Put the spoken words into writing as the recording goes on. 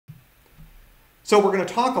So we're going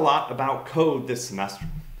to talk a lot about code this semester.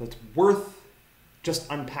 It's worth just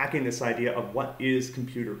unpacking this idea of what is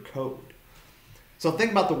computer code. So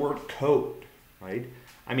think about the word code, right?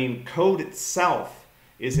 I mean, code itself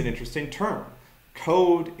is an interesting term.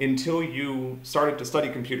 Code, until you started to study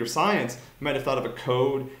computer science, you might have thought of a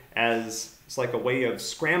code as it's like a way of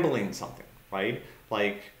scrambling something, right?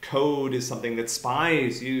 Like code is something that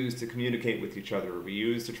spies use to communicate with each other. We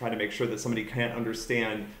use to try to make sure that somebody can't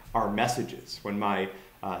understand our messages. When my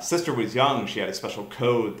sister was young, she had a special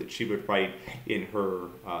code that she would write in her,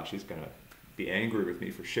 she's gonna be angry with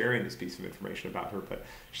me for sharing this piece of information about her, but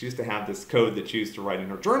she used to have this code that she used to write in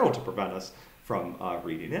her journal to prevent us from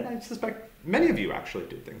reading it. I suspect many of you actually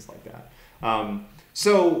did things like that.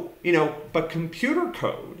 So, you know, but computer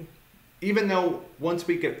code, even though once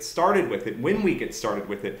we get started with it, when we get started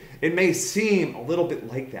with it, it may seem a little bit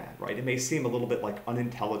like that, right? It may seem a little bit like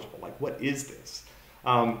unintelligible, like what is this?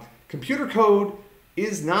 Computer code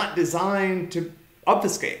is not designed to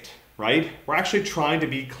obfuscate, right? We're actually trying to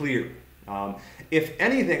be clear. If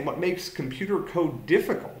anything, what makes computer code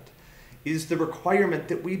difficult is the requirement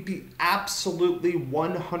that we be absolutely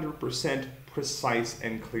 100% precise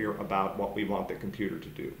and clear about what we want the computer to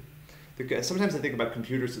do. Sometimes I think about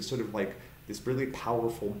computers as sort of like this really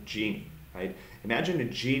powerful genie, right? Imagine a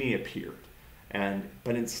genie appeared,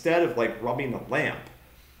 but instead of like rubbing a lamp,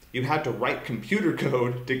 you had to write computer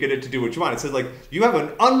code to get it to do what you want. It says like, you have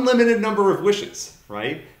an unlimited number of wishes,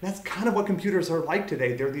 right? And that's kind of what computers are like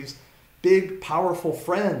today. They're these big, powerful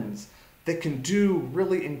friends that can do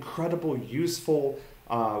really incredible, useful,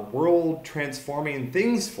 world-transforming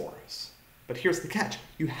things for us. But here's the catch.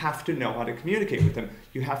 You have to know how to communicate with them.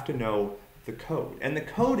 You have to know the code. And the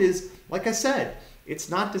code is, like I said, it's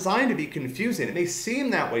not designed to be confusing. It may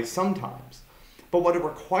seem that way sometimes. But what it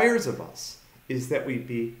requires of us is that we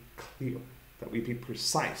be clear, that we be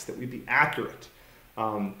precise, that we be accurate.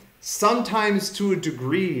 Sometimes to a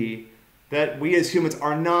degree that we as humans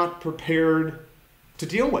are not prepared to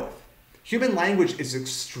deal with. Human language is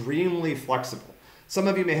extremely flexible. Some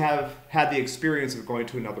of you may have had the experience of going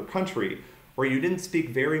to another country where you didn't speak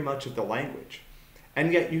very much of the language,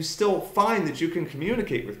 and yet you still find that you can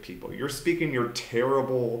communicate with people. You're speaking your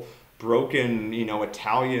terrible, broken,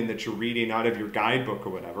 Italian that you're reading out of your guidebook or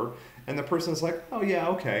whatever, and the person's like, oh yeah,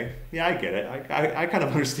 okay, yeah, I get it. I kind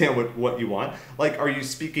of understand what you want. Like, are you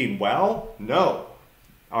speaking well? No.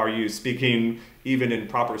 Are you speaking even in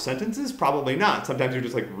proper sentences? Probably not. Sometimes you're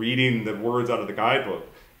just like reading the words out of the guidebook,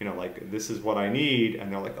 like this is what I need,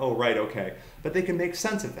 and they're like, oh, right, okay. But they can make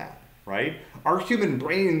sense of that, right? Our human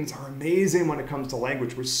brains are amazing when it comes to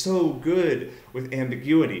language. We're so good with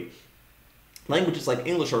ambiguity. Languages like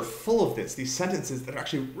English are full of these sentences that are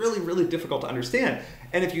actually really, really difficult to understand.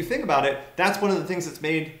 And if you think about it, that's one of the things that's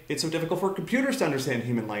made it so difficult for computers to understand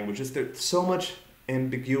human language, is there's so much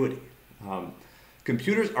ambiguity.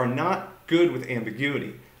 Computers are not good with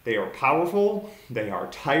ambiguity. They are powerful, they are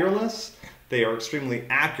tireless, they are extremely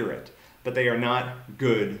accurate, but they are not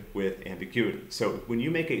good with ambiguity. So when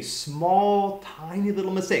you make a small, tiny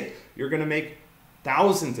little mistake, you're going to make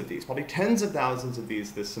thousands of these, probably tens of thousands of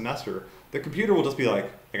these this semester. The computer will just be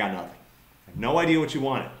like, I got nothing. I have no idea what you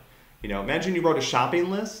wanted. Imagine you wrote a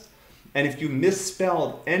shopping list, and if you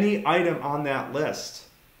misspelled any item on that list,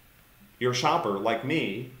 your shopper, like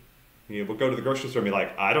me, will go to the grocery store and be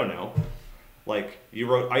like, I don't know. Like, you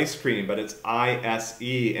wrote ice cream, but it's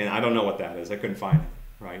I-S-E, and I don't know what that is. I couldn't find it,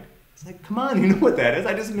 right? It's like, come on, you know what that is.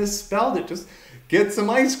 I just misspelled it. Just get some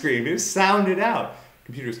ice cream. Just sound it out.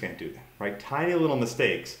 Computers can't do that, right? Tiny little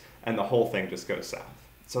mistakes, and the whole thing just goes south.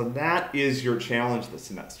 So that is your challenge this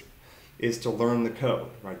semester, is to learn the code,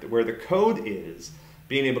 right? Where the code is,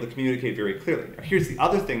 being able to communicate very clearly. Now, here's the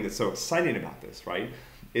other thing that's so exciting about this, right?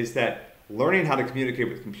 Is that learning how to communicate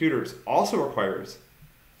with computers also requires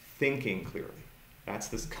thinking clearly. That's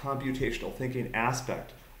this computational thinking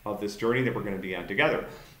aspect of this journey that we're going to be on together.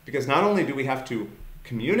 Because not only do we have to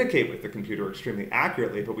communicate with the computer extremely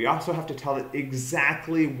accurately, but we also have to tell it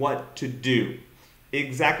exactly what to do.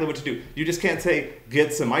 Exactly what to do. You just can't say,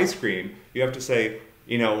 get some ice cream. You have to say,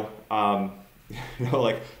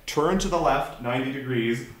 like, turn to the left 90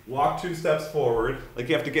 degrees, walk 2 steps forward. Like,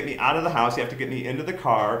 you have to get me out of the house. You have to get me into the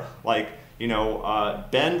car. Like,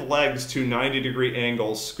 bend legs to 90-degree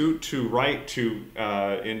angles, scoot to right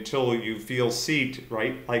until you feel seat,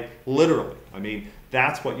 right? Like, literally. I mean,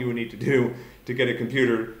 that's what you would need to do to get a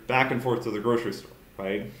computer back and forth to the grocery store,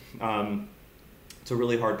 right? It's a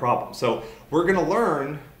really hard problem. So we're going to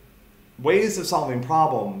learn ways of solving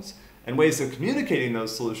problems and ways of communicating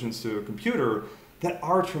those solutions to a computer that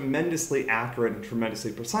are tremendously accurate and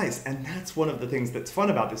tremendously precise. And that's one of the things that's fun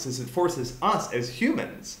about this, is it forces us as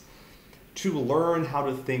humans to learn how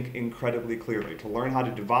to think incredibly clearly, to learn how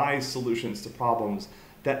to devise solutions to problems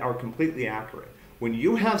that are completely accurate. When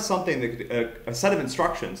you have something, that, a set of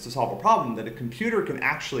instructions to solve a problem that a computer can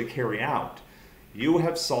actually carry out, you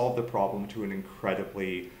have solved the problem to an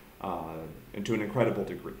incredibly, to an incredible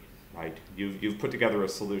degree, right? You've put together a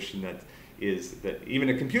solution that even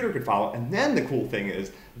a computer could follow. And then the cool thing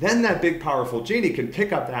is, then that big powerful genie can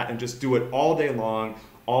pick up that and just do it all day long,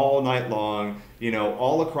 all night long, you know,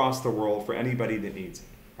 all across the world for anybody that needs it,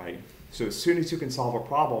 right? So as soon as you can solve a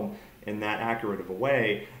problem in that accurate of a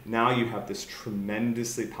way, now you have this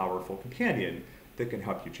tremendously powerful companion that can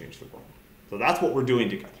help you change the world. So that's what we're doing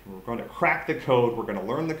together. We're going to crack the code, we're going to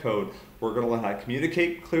learn the code, we're going to learn how to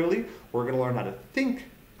communicate clearly, we're going to learn how to think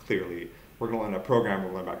clearly, we're going to learn how to program,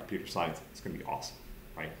 we're going to learn about computer science. It's going to be awesome,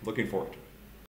 right? Looking forward to it.